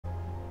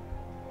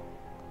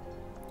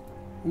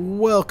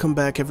Welcome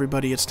back,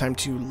 everybody. It's time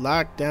to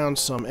lock down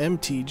some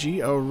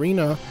MTG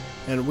Arena,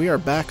 and we are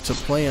back to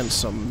playing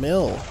some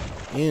Mill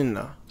in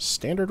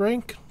Standard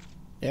Rank.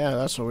 Yeah,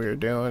 that's what we were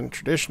doing.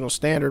 Traditional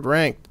Standard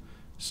Ranked.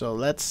 So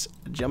let's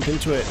jump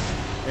into it.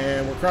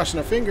 And we're crossing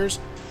our fingers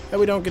that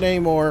we don't get any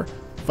more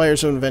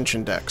Fires of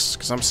Invention decks,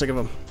 because I'm sick of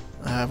them.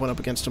 I went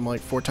up against them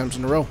like 4 times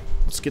in a row.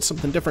 Let's get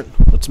something different.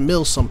 Let's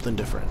mill something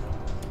different.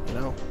 You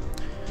know?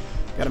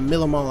 Gotta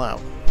mill them all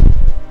out.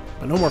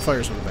 But no more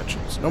Fires of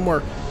Inventions. No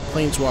more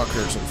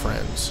Planeswalkers and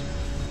friends.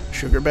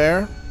 Sugar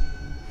Bear?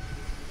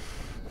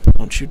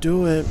 Don't you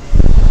do it.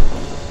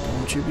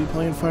 Don't you be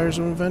playing Fires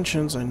of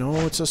Inventions. I know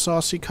it's a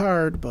saucy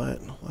card, but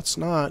let's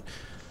not.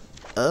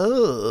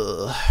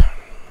 Ugh.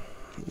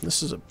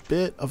 This is a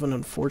bit of an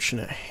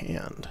unfortunate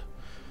hand.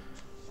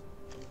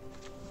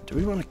 Do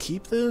we want to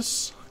keep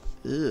this?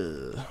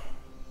 Ugh.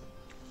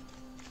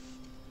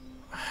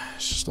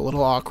 It's just a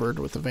little awkward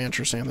with the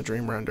Vantress and the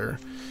Dream Render.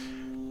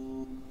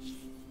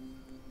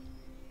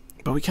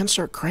 But we can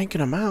start cranking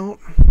them out.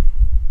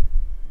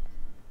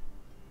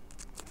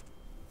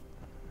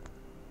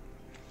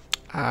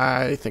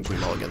 I think we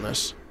mulligan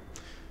this.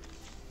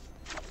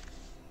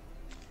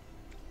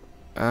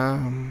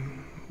 Well,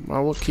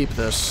 we'll keep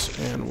this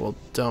and we'll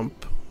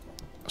dump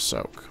a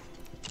soak.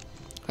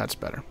 That's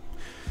better.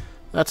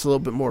 That's a little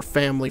bit more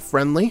family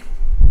friendly.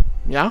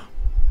 Yeah?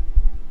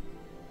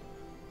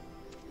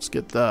 Let's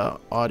get the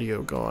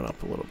audio going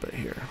up a little bit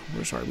here.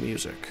 Where's our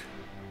music?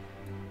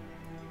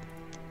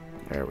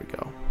 There we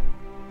go.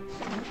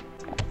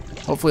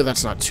 Hopefully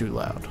that's not too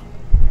loud.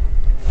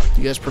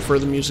 Do you guys prefer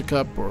the music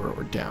up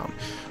or down?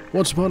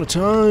 Once upon a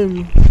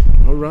time.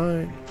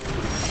 Alright.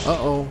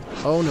 Uh-oh.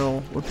 Oh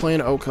no. We're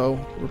playing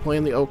Oko. We're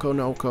playing the Oko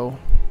no-ko.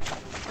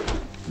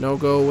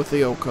 No-go with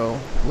the Oko.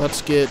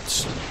 Let's get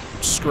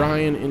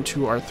scrying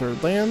into our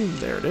third land.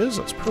 There it is.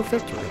 That's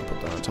perfect. We're going to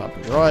put that on top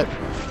and draw it.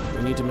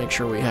 We need to make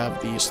sure we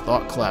have these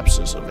Thought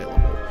Collapses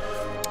available.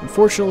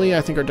 Unfortunately,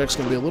 I think our deck's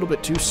going to be a little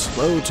bit too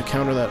slow to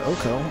counter that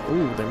Oko.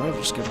 Ooh, they might have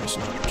just given us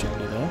an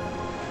opportunity, though.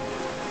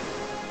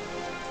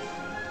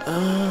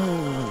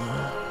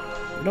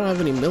 We don't have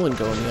any milling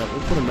going yet.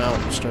 We'll put them out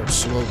and start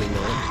slowly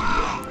milling.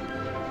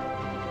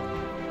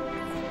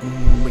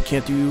 We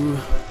can't do...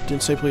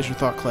 Didn't say place your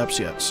Thought Collapse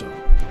yet, so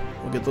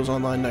we'll get those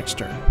online next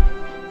turn.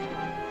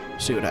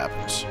 See what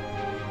happens.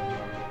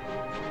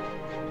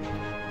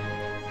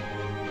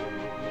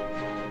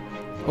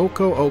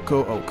 Oko,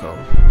 Oko, Oko.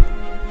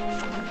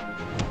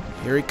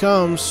 Here he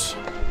comes.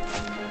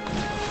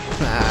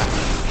 Ah.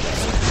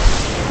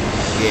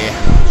 Yeah.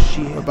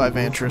 Bye-bye,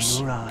 Vantress.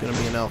 Gonna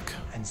be an elk.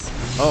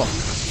 Oh,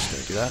 just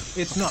gonna do that.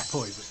 It's not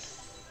poison.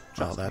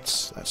 Oh,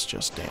 that's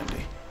just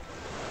dandy.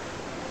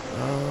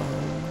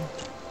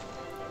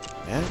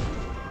 Yeah.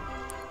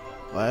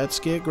 Let's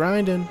get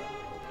grinding.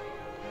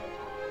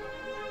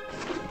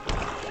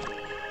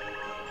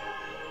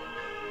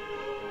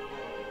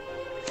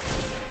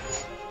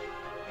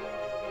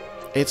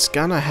 It's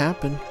gonna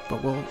happen,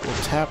 but we'll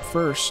tap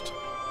first.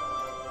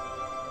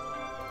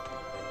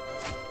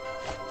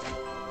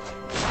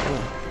 Oh,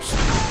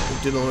 we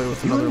did away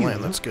with another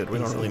land. That's good. We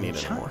don't really need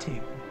it anymore. We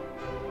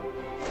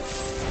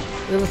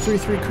have a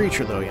 3/3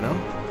 creature, though, you know?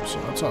 So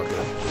that's all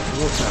good.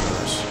 We'll tap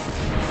this.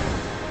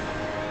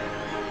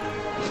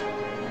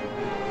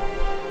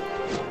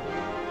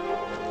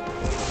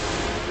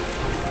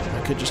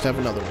 I could just have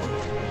another one.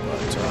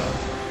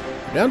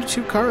 But, we're down to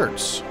 2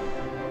 cards.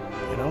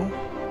 You know?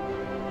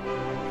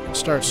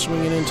 Start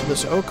swinging into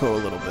this Oko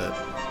a little bit.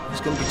 He's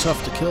going to be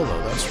tough to kill,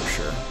 though, that's for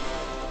sure.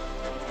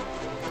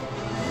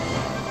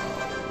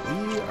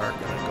 We are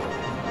going to go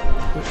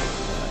put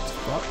that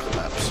Thought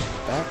Collapse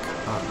back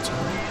on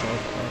top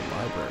of our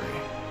library.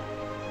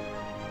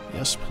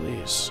 Yes,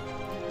 please.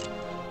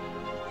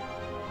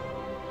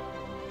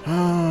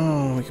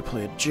 Oh, we could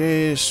play a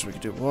Jace. We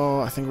could do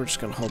Wall. I think we're just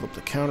going to hold up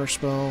the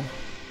counterspell.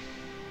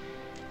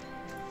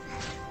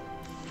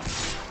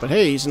 But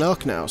hey, he's an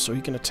elk now, so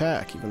he can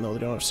attack, even though they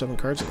don't have 7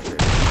 cards in the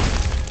grid.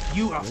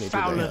 You are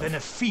fouler than a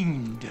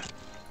fiend.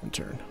 In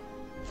turn.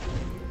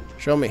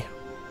 Show me.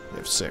 We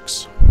have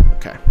 6.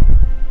 Okay.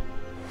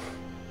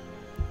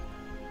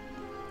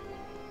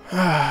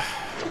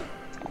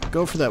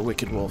 Go for that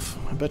Wicked Wolf.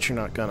 I bet you're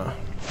not gonna.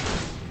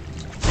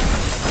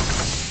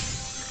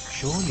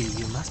 Surely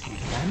you must be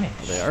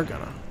damaged. They are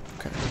gonna.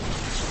 Okay.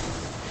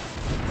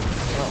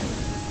 Oh.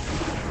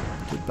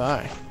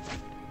 Goodbye.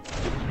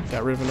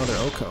 Got rid of another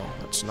Oko.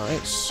 That's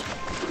nice.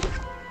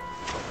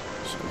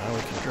 So now we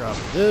can drop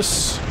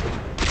this.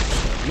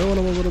 Start milling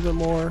him a little bit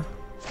more.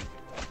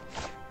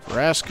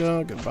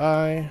 Vraska,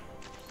 goodbye.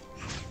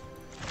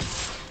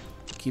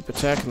 Keep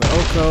attacking the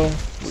Oko.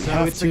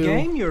 So it's a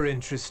game you're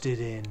interested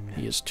in.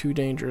 He is too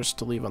dangerous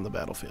to leave on the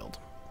battlefield.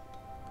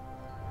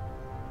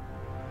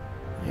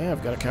 Yeah,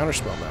 I've got a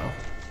counterspell now.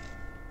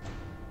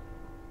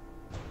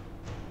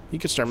 He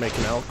could start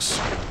making elks.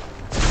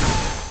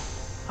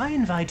 I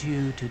invite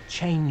you to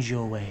change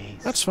your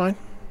ways. That's fine.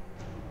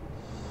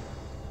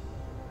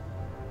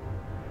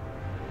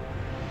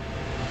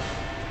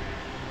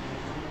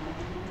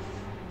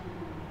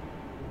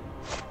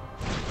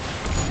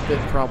 bit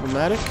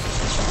problematic.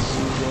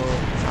 We will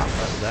not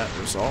let that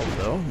resolve,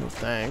 though. No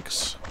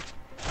thanks.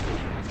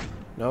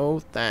 No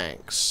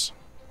thanks.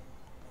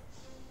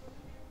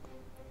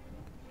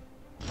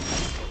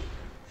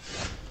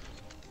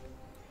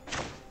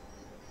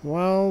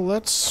 Well,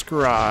 let's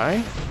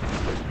scry.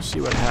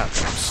 See what happens.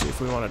 See if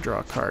we want to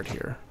draw a card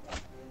here.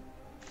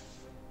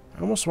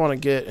 I almost want to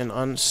get an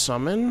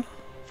unsummon.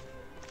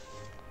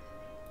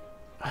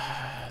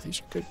 These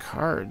are good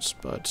cards,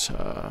 but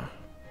I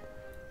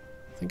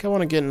think I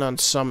want to get an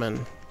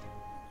unsummon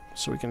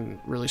so we can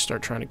really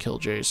start trying to kill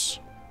Jace.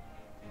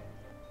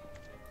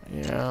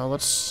 Yeah,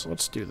 let's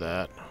do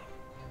that.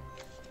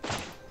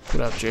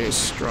 Put out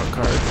Jace, draw a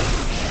card.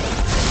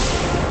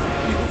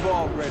 You've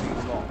already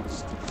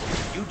lost.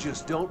 You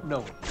just don't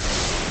know it.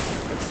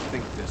 Let's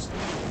think this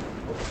through.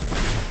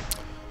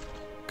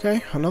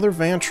 Okay, another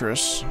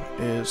Vantress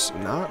is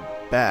not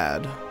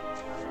bad.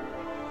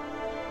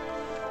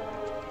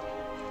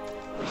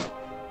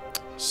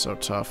 So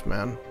tough,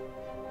 man.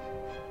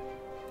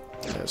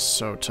 It is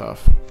so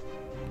tough.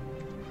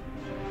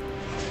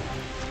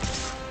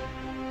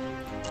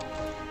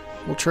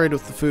 We'll trade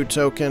with the food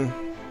token.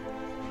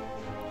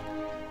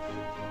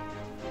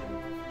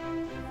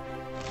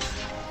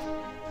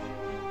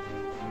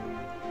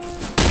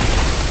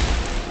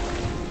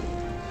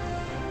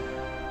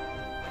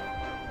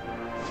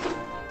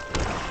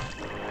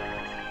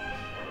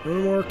 No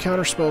more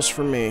counter spells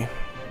for me.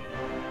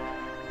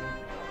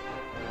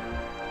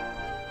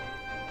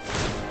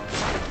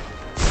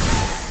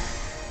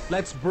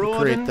 Let's We'll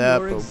create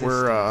that, but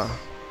we're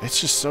it's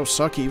just so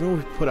sucky. Even when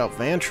we put out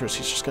Vantress,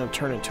 he's just gonna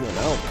turn into an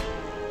elk.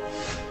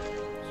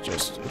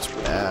 It's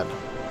bad.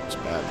 It's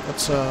bad.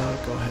 Let's go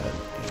ahead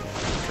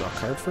and draw a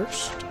card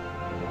first.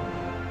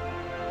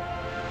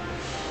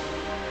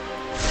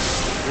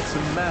 It's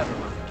a matter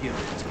of give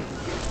and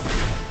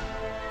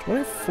take.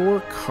 24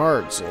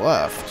 cards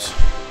left.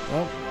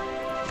 Well,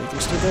 we can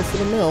still go for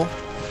the mill.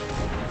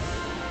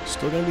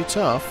 Still gonna be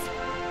tough.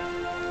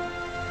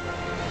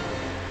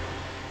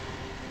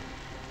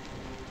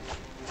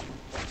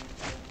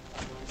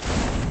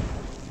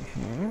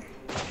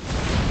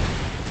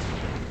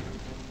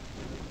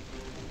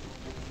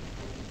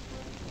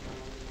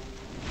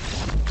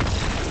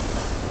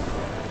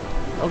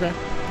 Okay,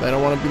 they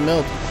don't want to be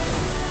milled.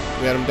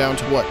 We got them down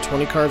to what,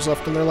 20 cards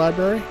left in their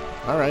library?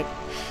 Alright.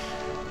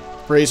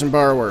 Brazen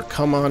Borrower,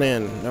 come on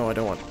in. No, I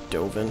don't want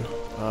Dovin.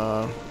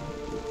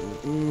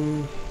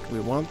 Do we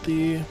want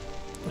the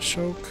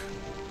Ashok?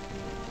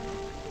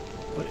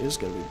 What is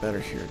going to be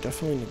better here?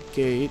 Definitely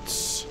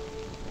negates.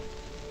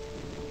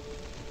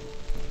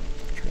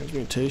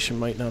 Transmutation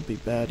might not be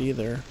bad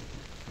either.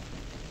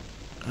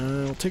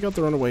 We'll take out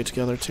the Runaway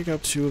together. Take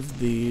out 2 of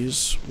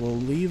these. We'll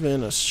leave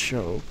in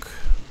Ashok.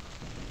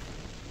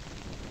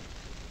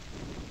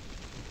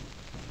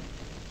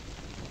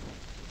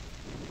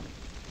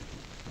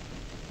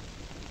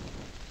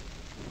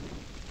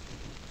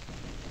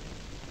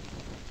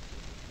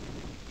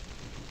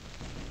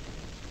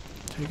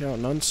 Take out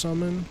an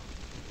unsummon.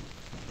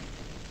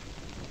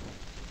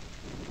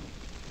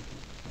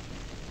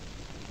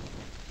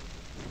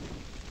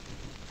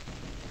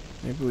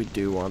 Maybe we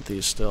do want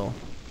these still.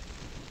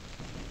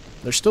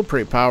 They're still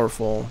pretty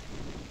powerful.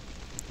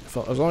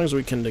 As long as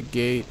we can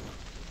negate.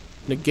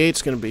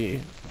 Negate's going to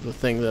be the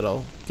thing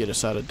that'll get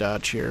us out of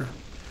dodge here.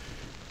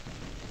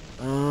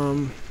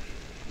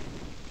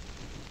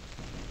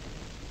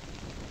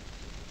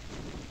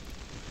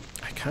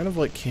 I kind of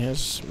like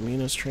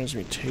Mina's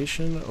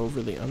Transmutation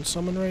over the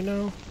unsummon right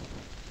now.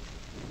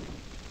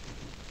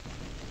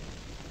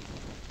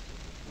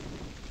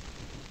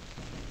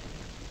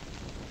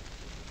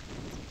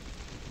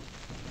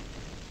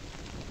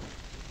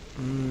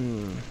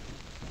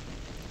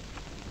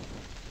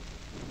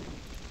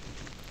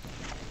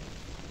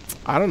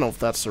 I don't know if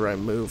that's the right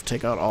move.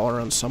 Take out all our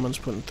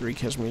unsummons, put in 3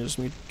 Mina's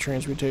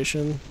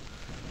Transmutation.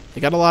 They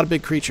got a lot of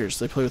big creatures.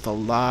 They play with a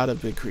lot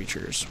of big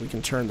creatures. We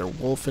can turn their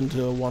wolf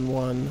into a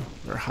 1/1,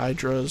 their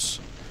hydras.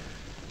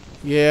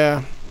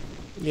 Yeah,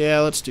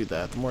 let's do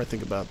that. The more I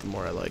think about it, the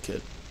more I like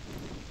it.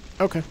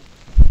 Okay.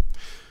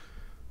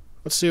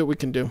 Let's see what we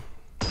can do.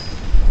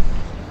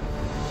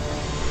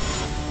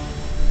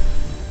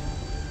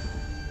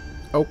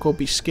 Oko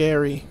be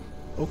scary.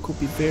 Oko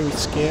be very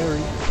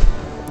scary.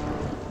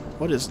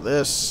 What is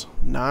this?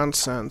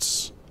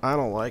 Nonsense. I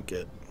don't like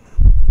it.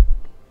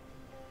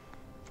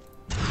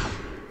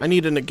 I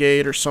need a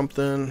negate or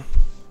something.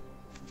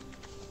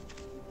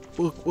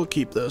 We'll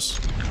keep this.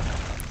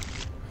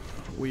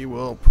 We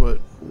will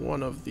put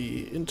one of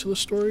the into the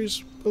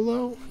stories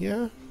below.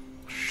 Yeah?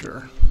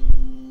 Sure.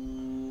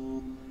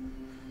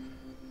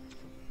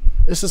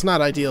 This is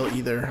not ideal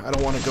either. I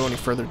don't want to go any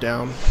further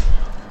down.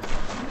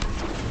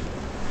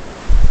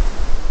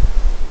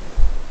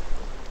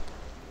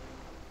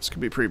 This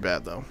could be pretty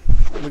bad though.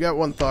 We got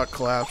 1 Thought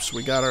Collapse.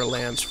 We got our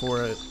lands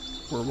for it.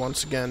 We're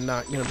once again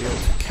not going to be able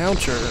to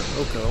counter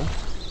Oko.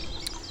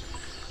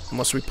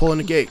 Unless we pull a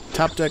negate.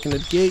 Top deck and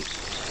negate.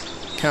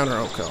 Counter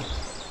Oko.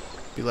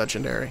 Be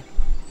legendary.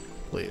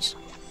 Please.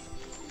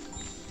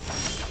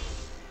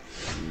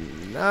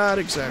 Not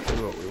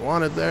exactly what we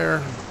wanted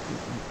there.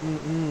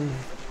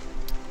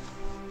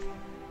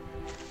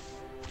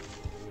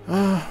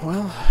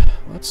 Well,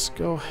 let's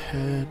go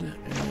ahead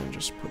and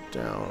just put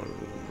down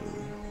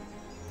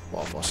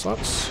waffle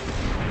slots.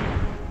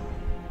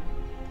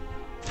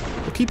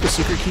 We'll keep the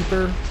Secret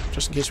Keeper,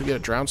 just in case we get a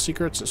Drowned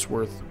Secrets. It's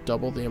worth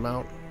double the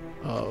amount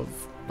of...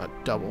 not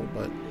double,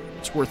 but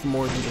it's worth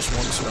more than just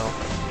one spell.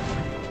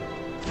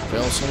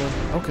 Veil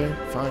someone? Okay,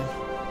 fine.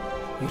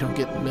 You don't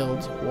get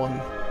milled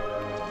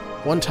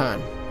one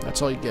time.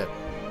 That's all you get.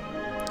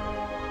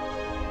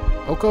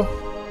 Oko?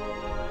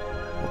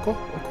 Oko?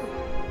 Oko?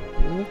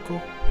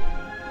 Oko.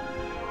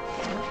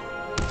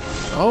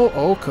 Oh,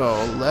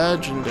 Oko.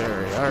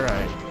 Legendary.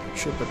 Alright.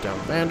 Should put down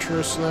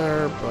Vantress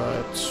there,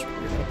 but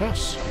we're gonna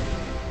pass.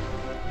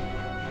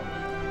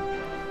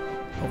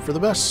 Hope for the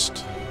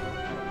best.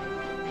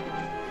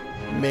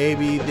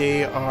 Maybe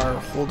they are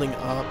holding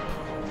up.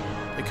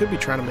 They could be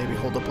trying to maybe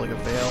hold up like a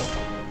Veil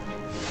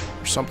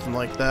or something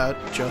like that,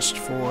 just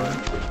for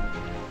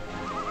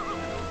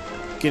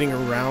getting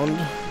around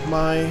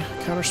my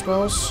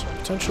counterspells,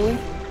 potentially.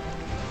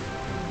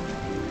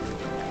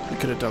 We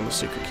could have done the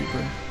Secret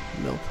Keeper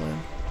mill plan.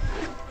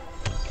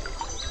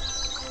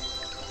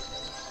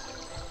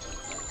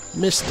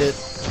 Missed it.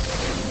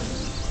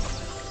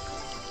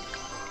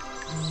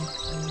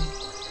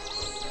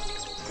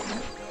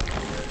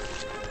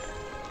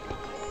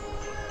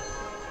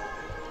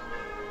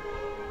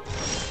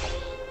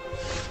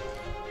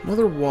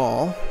 Another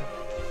wall.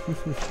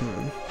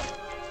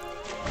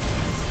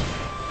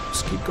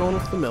 Just keep going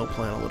with the mill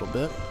plan a little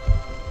bit.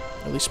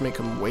 At least make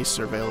them waste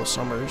their Veil of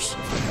Summers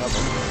if they have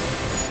them.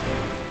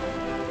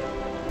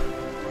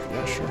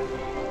 Yeah, sure.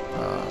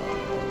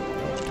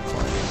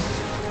 Decline.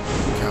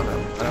 Counter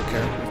them. I don't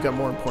care. We've got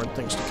more important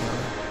things to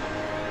counter.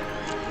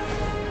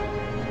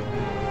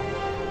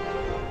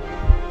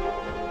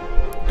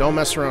 Don't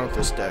mess around with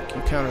this deck.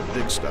 You counter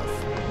big stuff.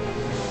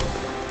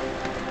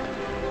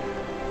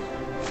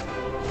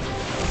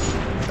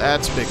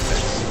 That's a big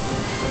thing.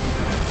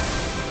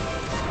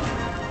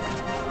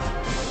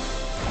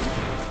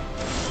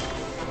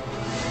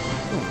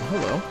 Oh,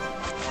 hello.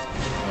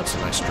 That's a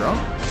nice draw.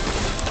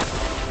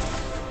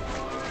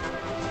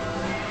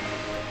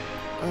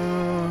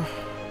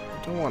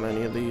 Don't want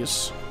any of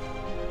these.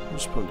 I'll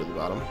just put them to the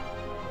bottom.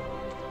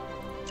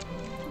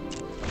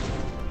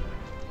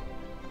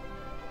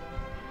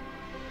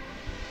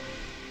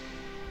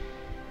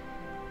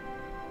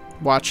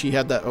 Watch, he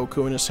had that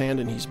Oku in his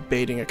hand and he's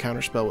baiting a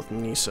counterspell with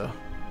Nisa.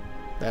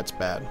 That's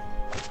bad.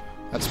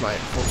 That's my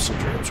hopes and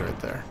dreams right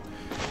there.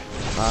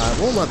 I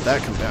won't let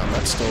that come down.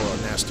 That's still a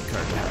nasty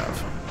card to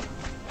have.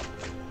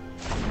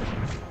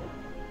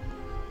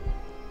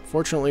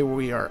 Fortunately,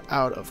 we are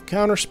out of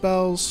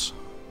counterspells,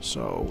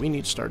 so we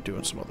need to start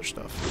doing some other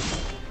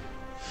stuff.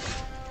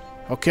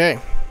 Okay,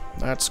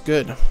 that's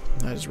good.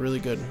 That is really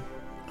good.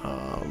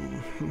 How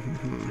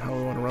do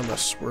we want to run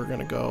this? We're going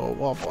to go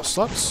Waffle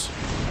Sluts.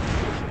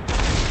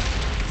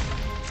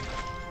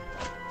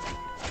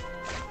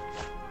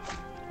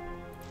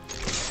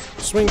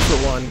 Swing for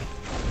one.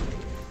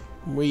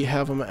 We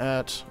have them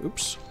at,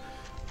 oops,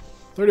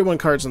 31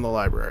 cards in the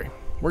library.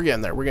 We're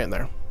getting there, we're getting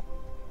there.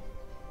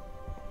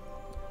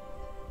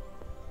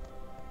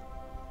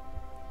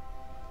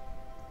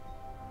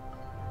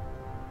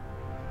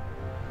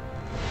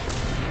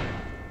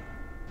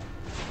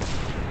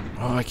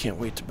 Oh, I can't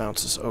wait to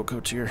bounce this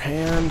Oko to your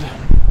hand.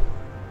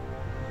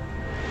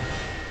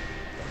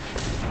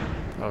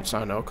 Oh, it's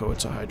not an Oko,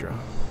 it's a Hydra.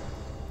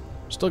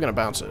 Still gonna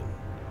bounce it.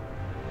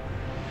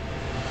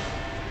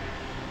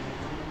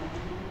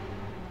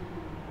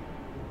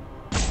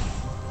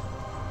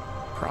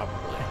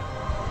 Probably.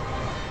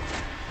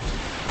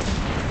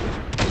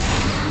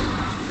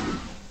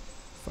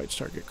 Fights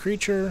target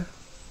creature.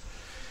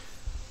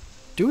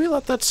 Do we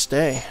let that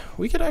stay?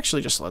 We could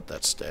actually just let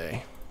that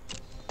stay.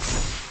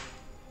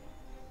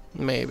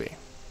 Maybe.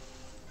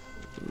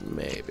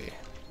 Maybe.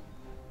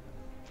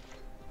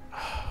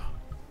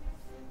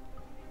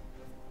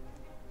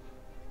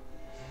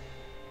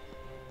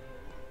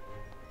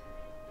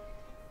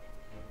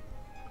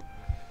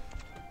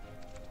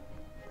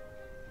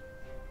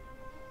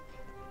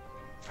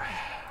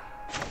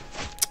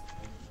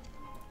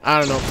 I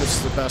don't know if this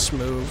is the best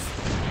move.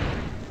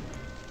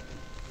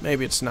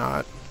 Maybe it's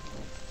not.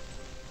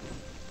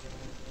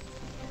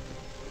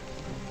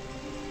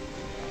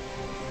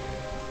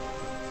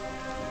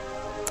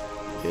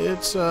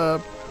 It's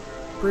a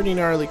pretty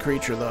gnarly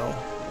creature, though.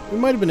 We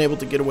might have been able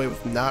to get away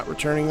with not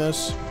returning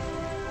this.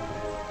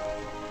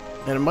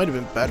 And it might have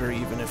been better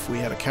even if we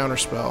had a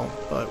counterspell,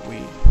 but we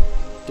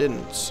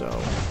didn't, so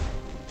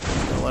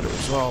I'm gonna let it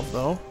resolve,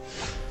 though.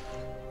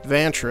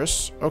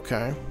 Vantress,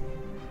 okay.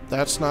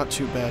 That's not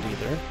too bad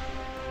either.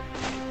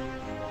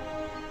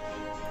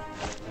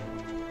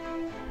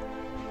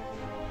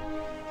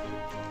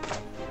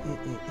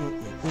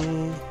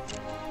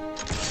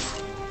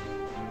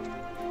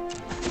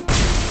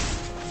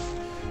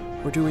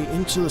 Or do we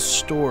into the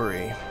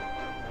story?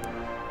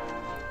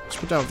 Let's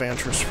put down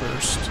Vantress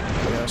first,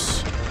 I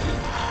guess.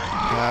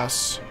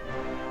 Pass.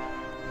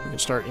 We can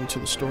start into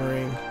the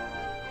storing.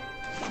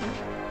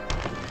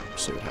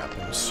 See what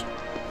happens.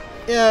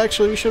 Yeah,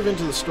 actually, we should have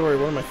into the story.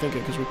 What am I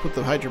thinking? Because we put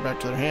the Hydra back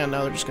to their hand.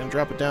 Now they're just going to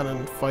drop it down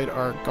and fight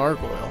our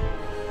Gargoyle.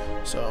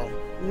 So,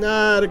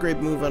 not a great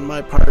move on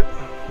my part.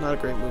 Not a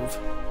great move.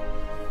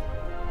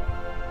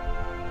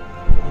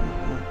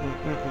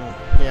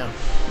 Yeah,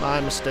 my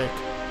mistake.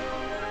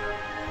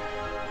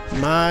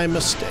 My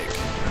mistake.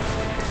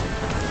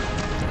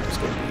 It's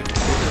going to be a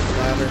bigger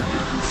ladder.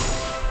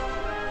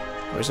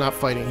 Oh, he's not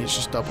fighting, he's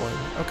just doubling.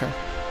 Okay.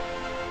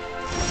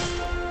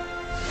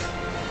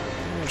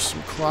 There's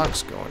some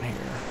clocks going here.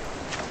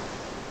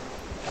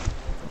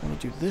 I want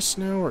to do this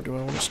now, or do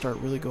I want to start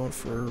really going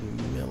for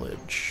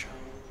millage?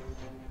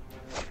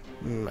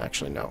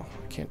 Actually, no.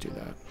 I can't do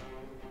that.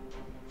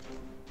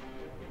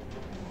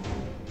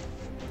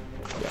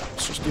 Yeah,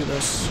 let's just do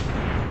this.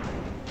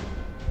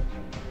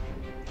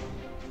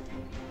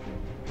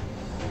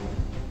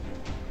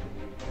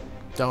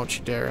 Don't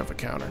you dare have a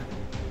counter.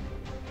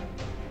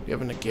 You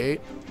have a negate?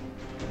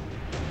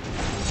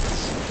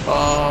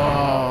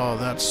 Oh,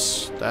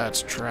 that's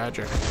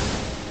tragic.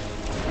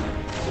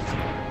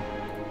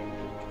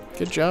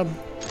 Good job.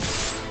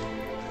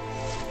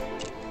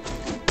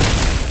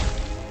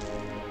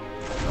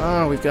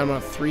 Oh, we've got him on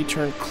a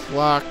 3-turn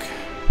clock.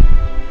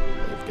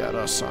 They've got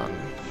us on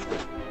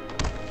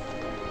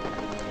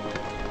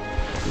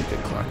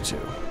 3-good clock too.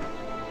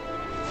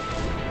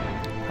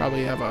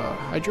 Probably have a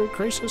Hydro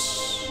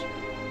Crisis.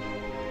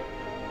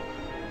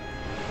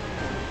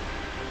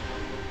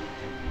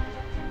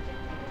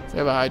 If they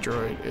have a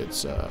Hydroid,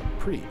 it's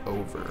pretty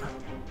over.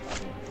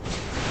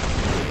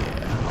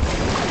 Yeah.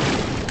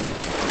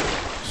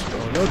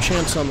 So no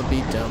chance on the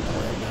beatdown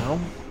plan now.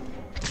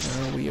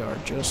 Now we are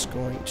just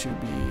going to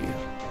be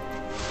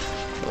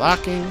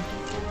blocking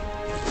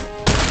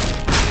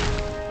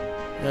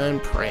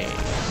and praying.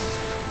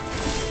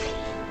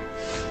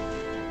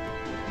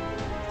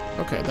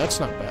 Okay, that's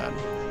not bad.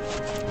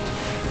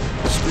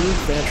 Screw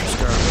Vantress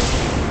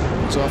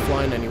Gargoyle. It's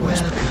offline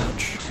anyways, pretty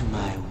much. To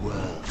my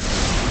world.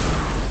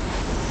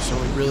 So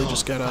we really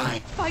just gotta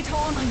Fight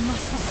on, I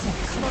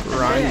must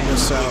grind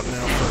this out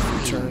now for a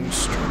few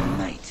turns.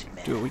 Try to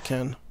do what we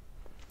can.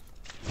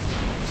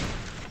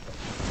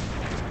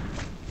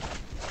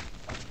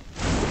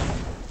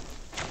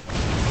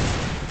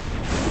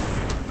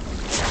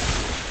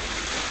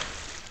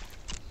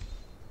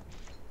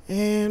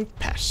 And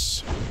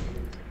pass.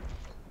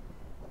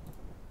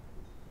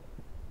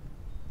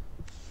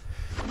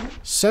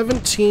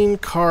 17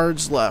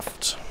 cards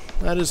left.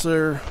 That is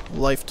their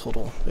life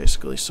total,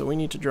 basically. So we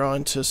need to draw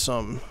into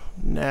some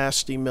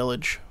nasty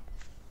millage.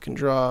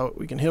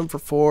 We can hit him for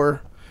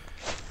 4.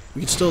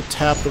 We can still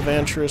tap the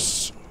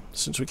Vantress,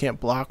 since we can't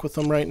block with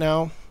him right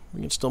now. We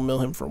can still mill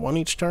him for 1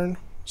 each turn.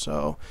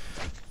 So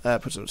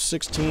that puts him at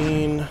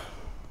 16.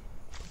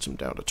 Puts him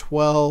down to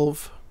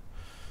 12.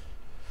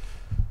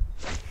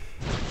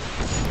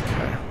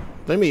 Okay.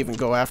 They may even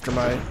go after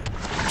my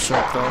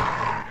Shark, though.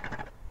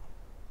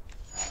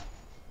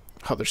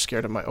 Oh, they're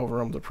scared of my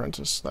Overwhelmed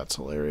Apprentice. That's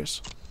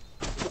hilarious.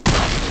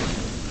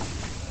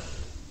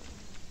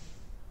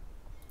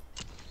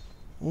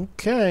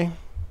 Okay.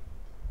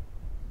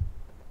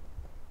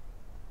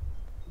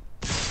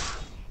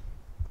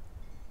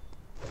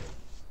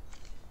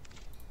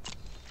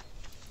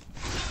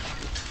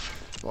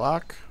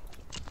 Block.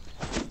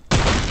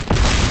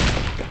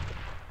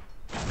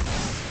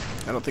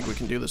 I don't think we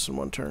can do this in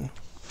 1 turn.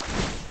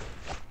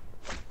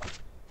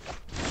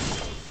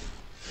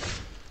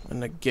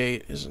 And the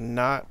gate is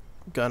not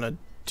gonna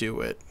do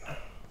it.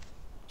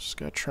 Just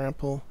gotta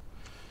trample.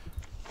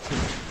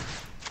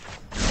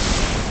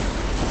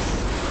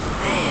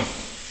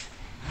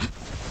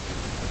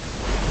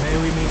 May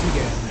we meet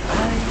again. I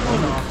will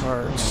not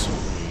Cards.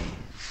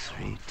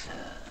 return.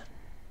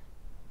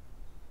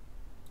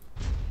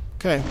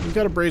 Okay, we've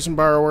got a Brazen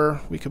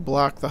Borrower. We could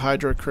block the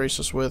Hydro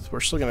Crisis with.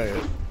 We're still gonna get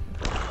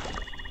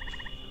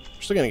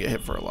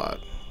hit for a lot.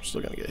 We're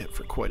still gonna get hit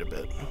for quite a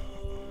bit.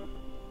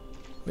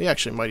 We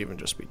actually might even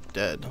just be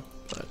dead,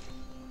 but...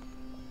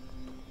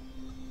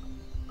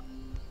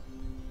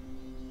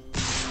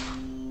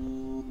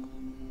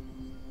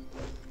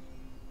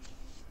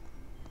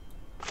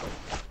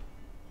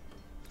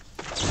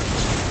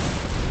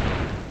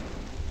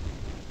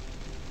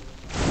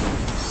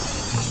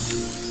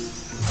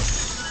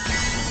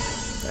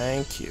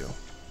 Thank you.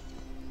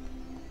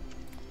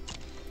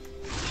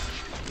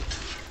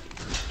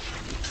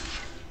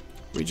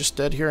 We just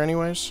dead here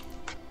anyways?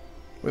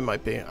 We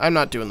might be. I'm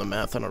not doing the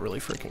math. I don't really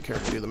freaking care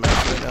to do the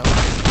math right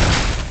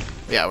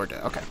now. Yeah, we're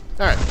dead. Okay.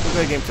 Alright, we'll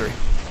go to game 3.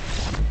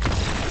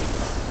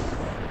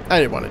 I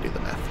didn't want to do the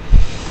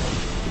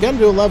math. We got him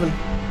to 11.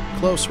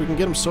 Close. We can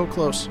get him so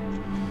close.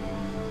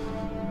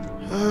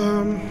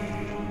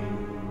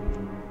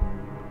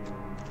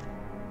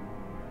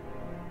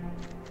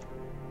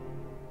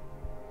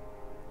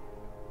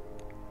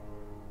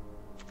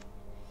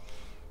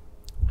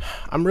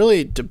 I'm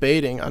really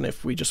debating on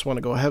if we just want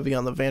to go heavy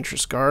on the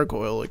Vantress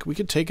Gargoyle. Like, we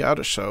could take out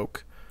a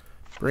Shoke,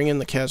 bring in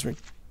the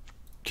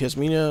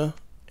Kasmina,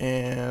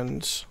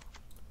 and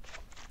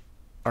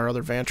our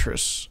other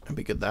Vantress and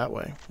be good that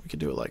way. We could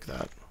do it like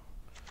that.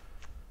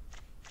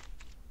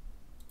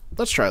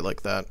 Let's try it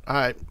like that.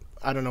 I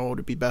don't know what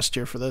would be best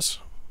here for this.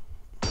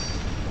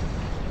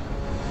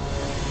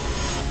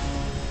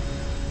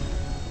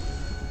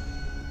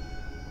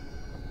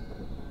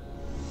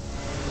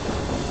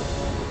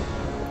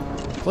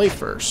 Play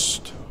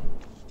first.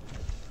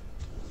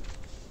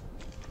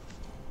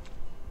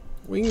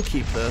 We can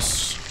keep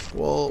this.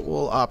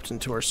 We'll opt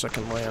into our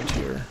second land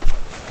here.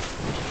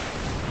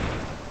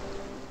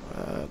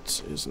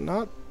 That is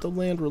not the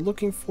land we're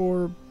looking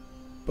for,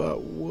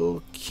 but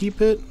we'll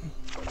keep it.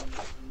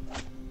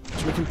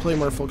 So we can play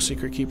Merfolk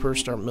Secret Keeper,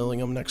 start milling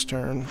them next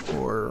turn,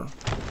 or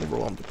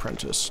Overwhelmed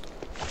Apprentice.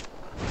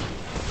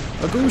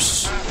 A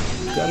goose!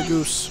 Got a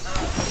goose.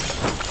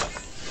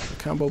 The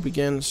combo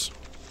begins.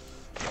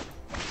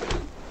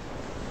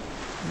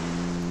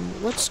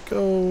 Let's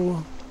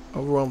go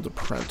Overwhelmed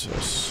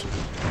Apprentice.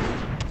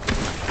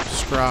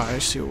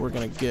 Scry, see what we're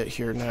gonna get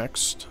here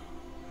next.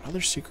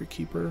 Another Secret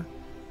Keeper,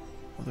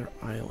 another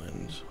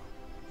island.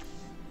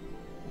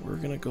 We're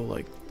gonna go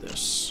like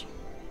this.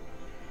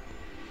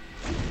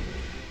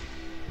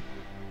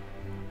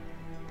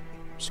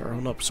 Start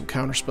holding up some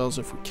counter spells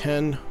if we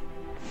can.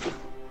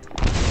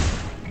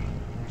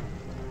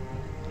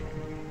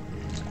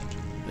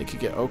 They could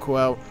get Oko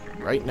out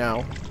right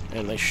now,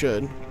 and they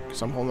should.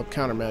 Because I'm holding up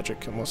counter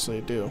magic unless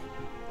they do.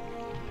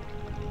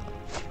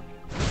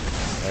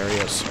 There he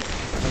is.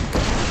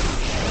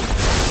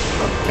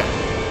 Okay.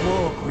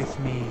 Walk with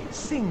me,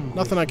 sing.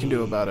 Nothing I can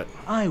do about it.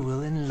 I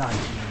will enlighten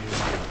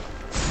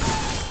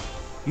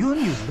you. Your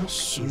new look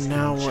So is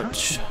now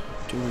enchanting.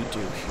 what do we do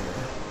here?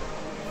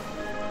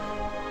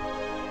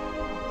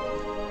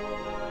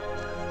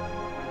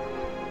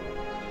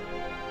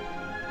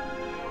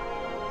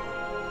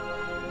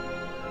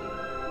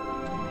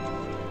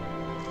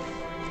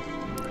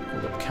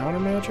 Hold up counter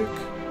magic.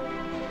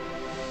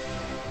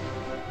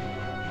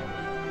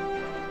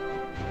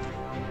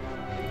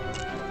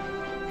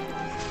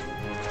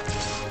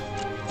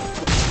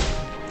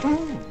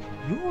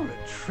 You're a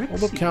tricksy.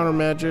 Hold up counter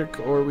magic,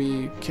 or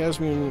we cast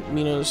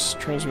Mina's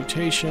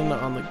transmutation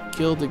on the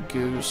Gilded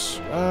Goose.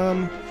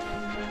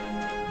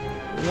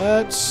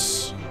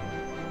 Let's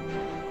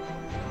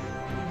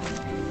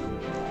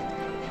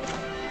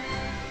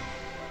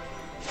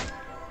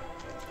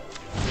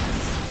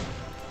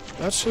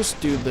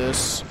just do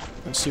this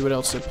and see what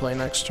else they play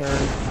next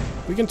turn.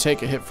 We can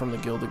take a hit from the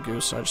Gilded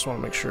Goose. I just want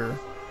to make sure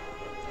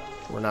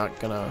we're not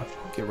gonna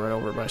get run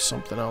over by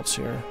something else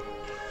here.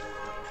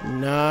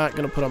 Not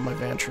gonna put up my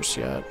Vantress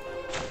yet.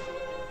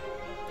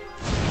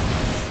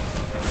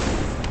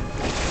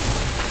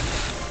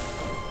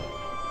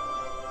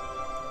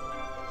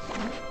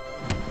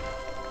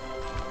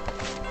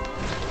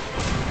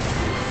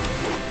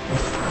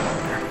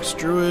 There's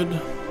Druid.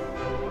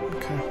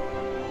 Okay.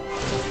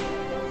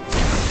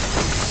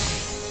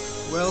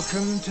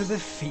 Welcome to the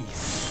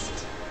feast.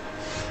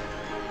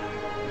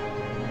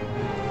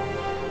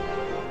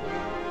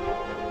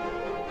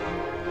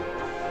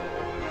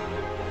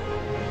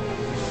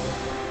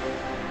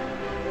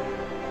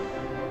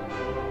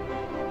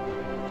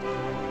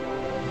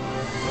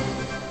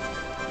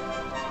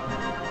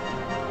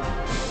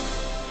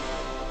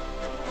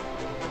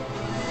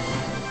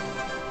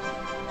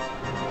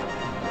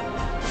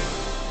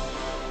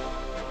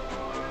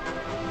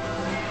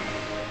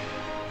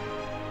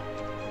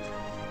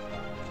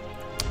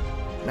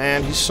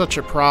 Man, he's such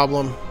a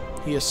problem.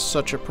 He is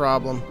such a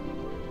problem.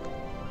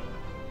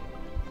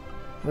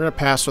 We're gonna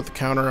pass with the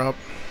counter up.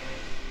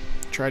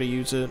 Try to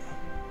use it.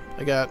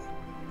 I got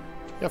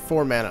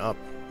 4 mana up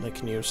they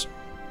can use.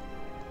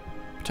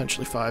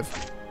 Potentially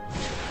 5.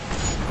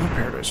 Oh,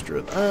 Paradise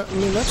Druid. I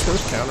mean, that's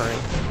worth countering.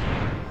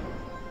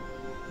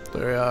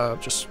 They're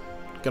just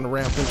gonna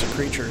ramp into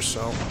creatures,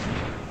 so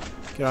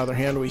get out of their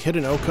hand. We hit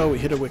an Oko, we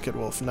hit a Wicked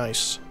Wolf.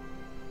 Nice.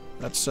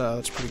 That's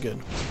pretty good.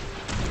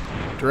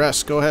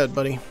 Duress, go ahead,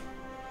 buddy.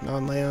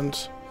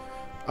 Non-land.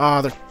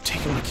 Ah, they're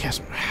taking my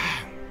cast.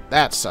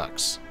 That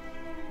sucks.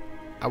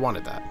 I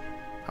wanted that.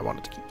 I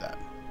wanted to keep that.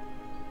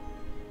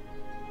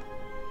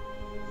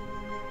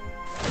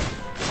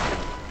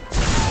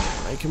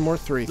 Making more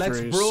 3/3s.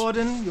 Let's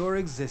broaden your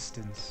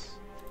existence.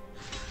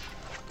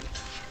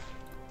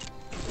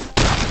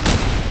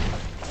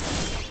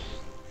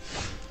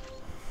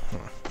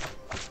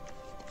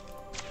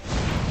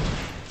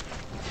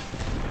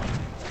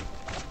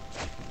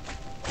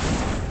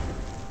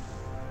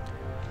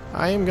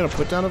 I am going to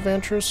put down a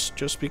Vantress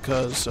just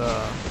because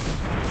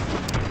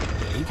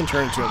he can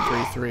turn into a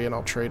 3/3 and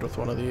I'll trade with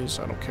one of these.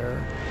 I don't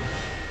care.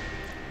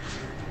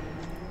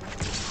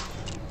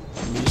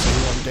 I'm using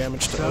 1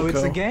 damage to So Oko.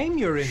 it's a game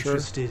you're Sure.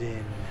 interested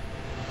in.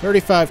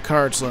 35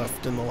 cards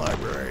left in the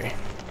library.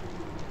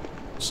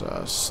 It's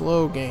a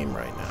slow game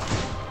right now.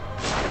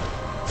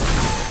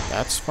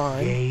 That's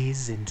fine.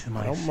 Gaze into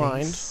my don't face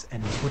mind.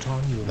 and put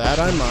on your That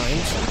I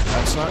mind.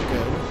 That's not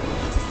good.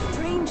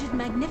 Strange and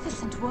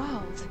magnificent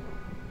world.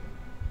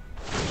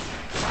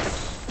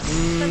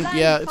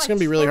 Yeah, it's going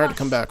to be really hard to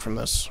come back from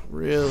this.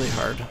 Really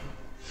hard.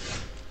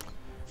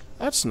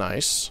 That's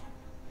nice.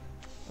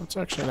 That's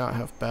actually not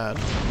half bad.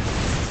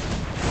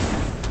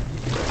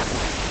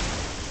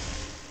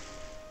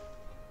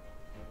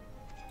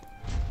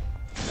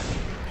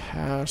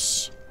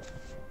 Pass.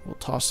 We'll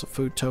toss the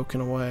food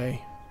token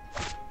away.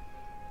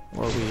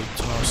 Or we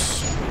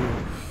toss...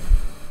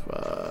 Oof,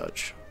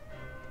 fudge.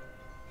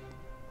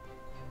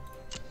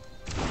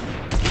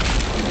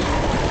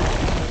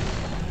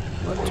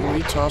 What do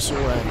we toss away?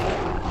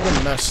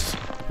 What a mess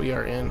we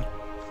are in.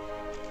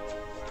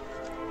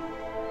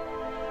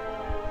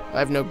 I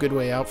have no good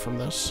way out from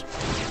this.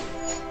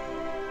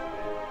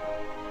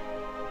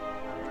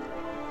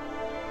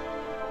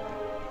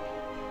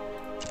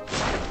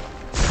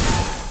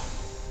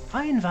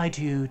 I invite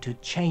you to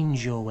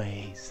change your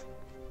ways.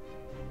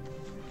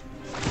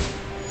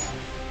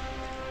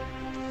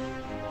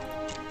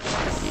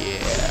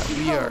 Yeah,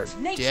 we are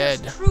Nature's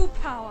dead. true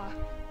power.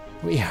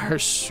 We are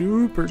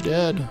super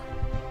dead.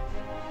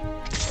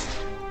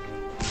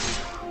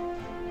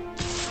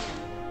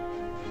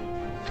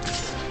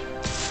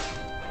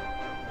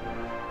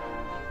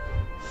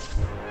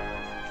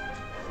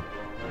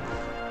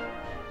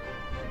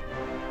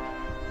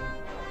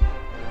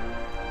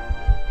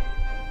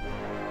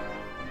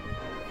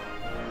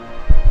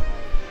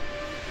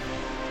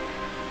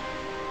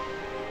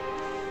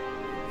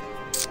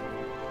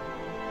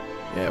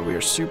 Yeah, we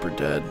are super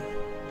dead.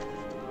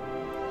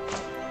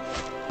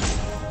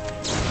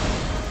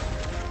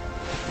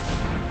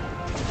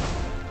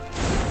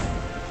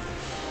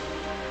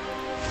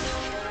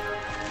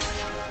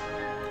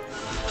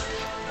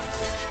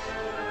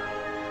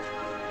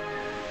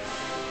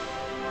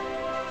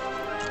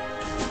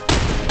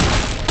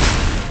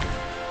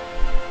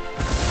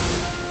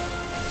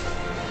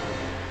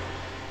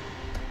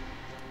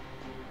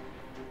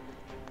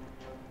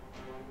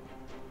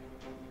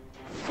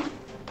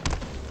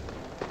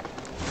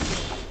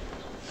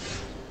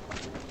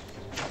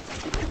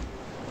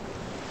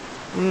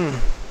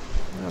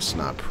 That's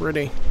not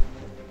pretty.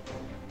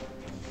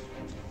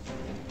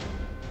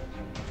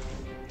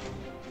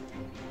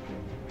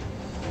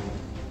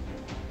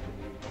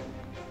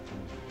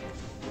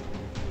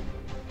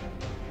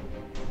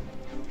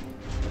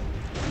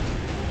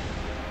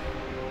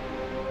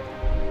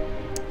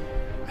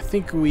 I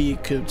think we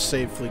could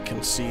safely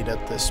concede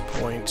at this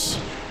point.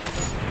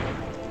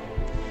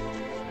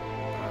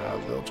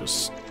 They'll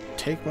just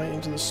take my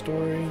Into the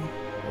Story,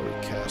 or we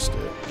cast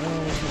it.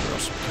 Oh, we can draw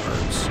some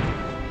cards.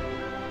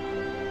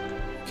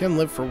 Can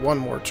live for one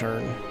more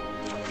turn.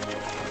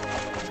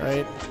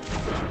 Right?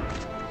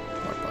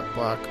 Block, block,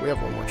 block. We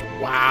have one more turn.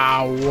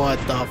 Wow, what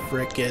the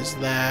frick is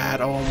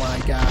that? Oh my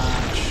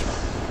gosh.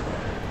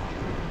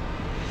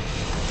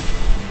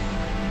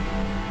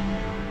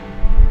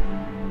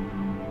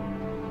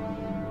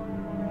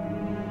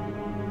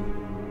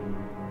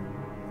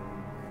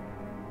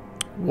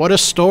 What a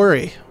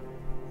story.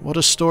 What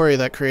a story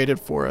that created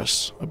for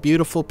us. A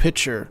beautiful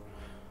picture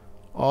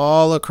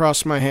all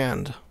across my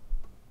hand.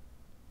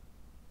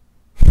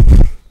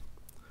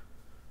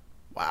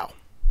 Wow.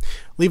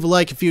 Leave a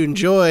like if you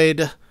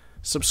enjoyed.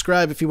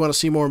 Subscribe if you want to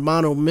see more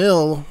Mono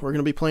Mill. We're going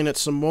to be playing it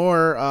some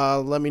more.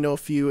 Let me know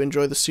if you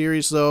enjoy the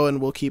series, though,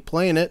 and we'll keep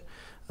playing it.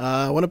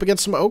 I went up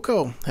against some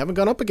Oko. Haven't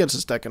gone up against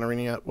this deck in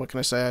Arena yet. What can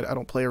I say? I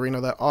don't play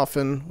Arena that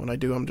often. When I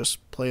do, I'm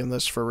just playing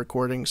this for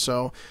recording.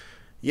 So,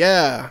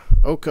 yeah,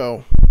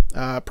 Oko.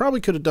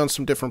 Probably could have done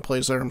some different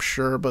plays there, I'm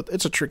sure, but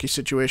it's a tricky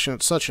situation.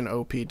 It's such an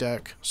OP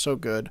deck. So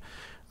good.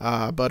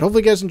 But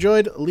hopefully you guys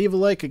enjoyed. Leave a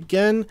like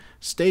again.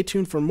 Stay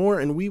tuned for more,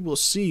 and we will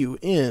see you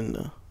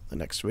in the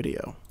next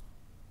video.